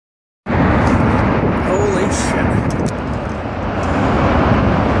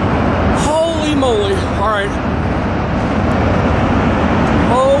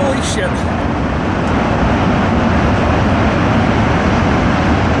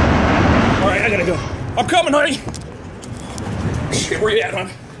I'm coming, honey. Shit, where you at, hon?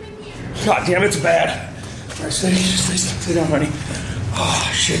 God damn, it's bad. All right, stay down, honey.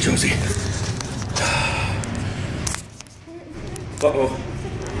 Oh, shit, Josie. Uh-oh.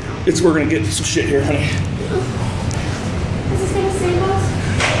 We're gonna get some shit here, honey. Is this gonna save us?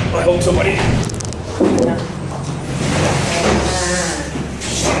 I hope so, buddy.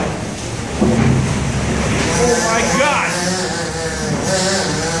 Oh my God!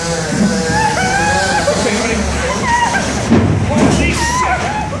 Okay, honey. Holy shit!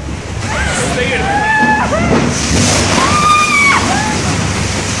 Stay in.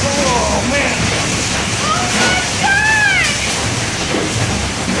 Oh man!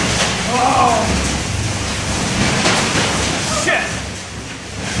 Oh! Shit!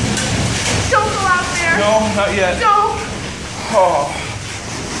 Don't go out there. No, not yet. Don't. Oh.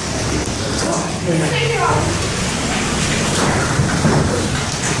 Stay here.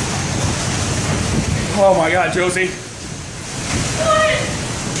 Oh my God, Josie. What?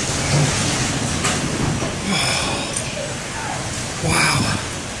 Wow.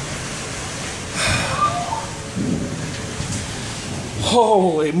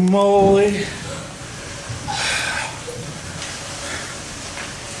 Holy moly.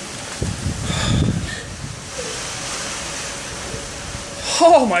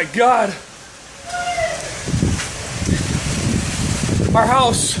 Oh my God. Our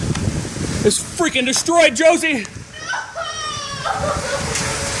house is freaking destroyed, Josie.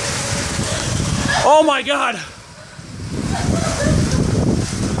 Oh my God.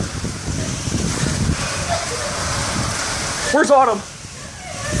 Where's Autumn?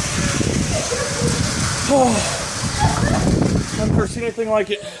 Oh, I've never seen anything like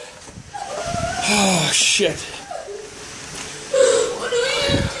it. Oh, shit. What do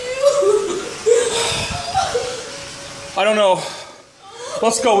we do? I don't know.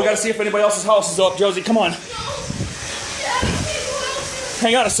 Let's go. We got to see if anybody else's house is up. Josie, come on.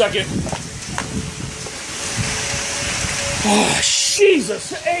 Hang on a second. Oh,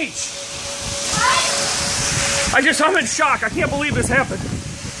 Jesus H. I'm in shock. I can't believe this happened.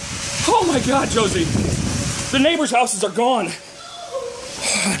 Oh my God, Josie. The neighbors' houses are gone.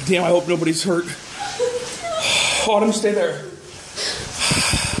 Oh, damn, I hope nobody's hurt. Autumn, stay there.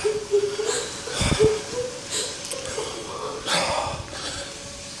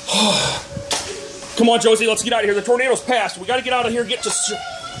 Come on, Josie, let's get out of here. The tornado's passed. We got to get out of here and get to...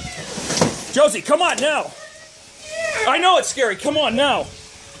 Josie, come on now. I know it's scary. Come on now.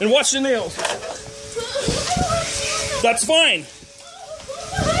 And watch the nails. That's fine.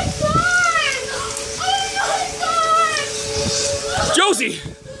 Josie!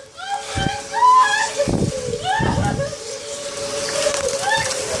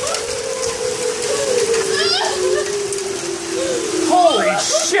 Holy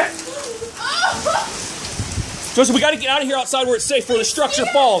shit! Josie, we gotta get out of here outside where it's safe, where the structure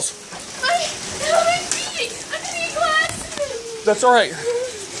falls. That's alright.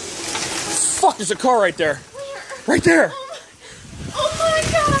 Fuck, there's a car right there. Right there. Oh my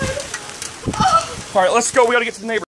God. Alright, let's go. We gotta get to the neighbor.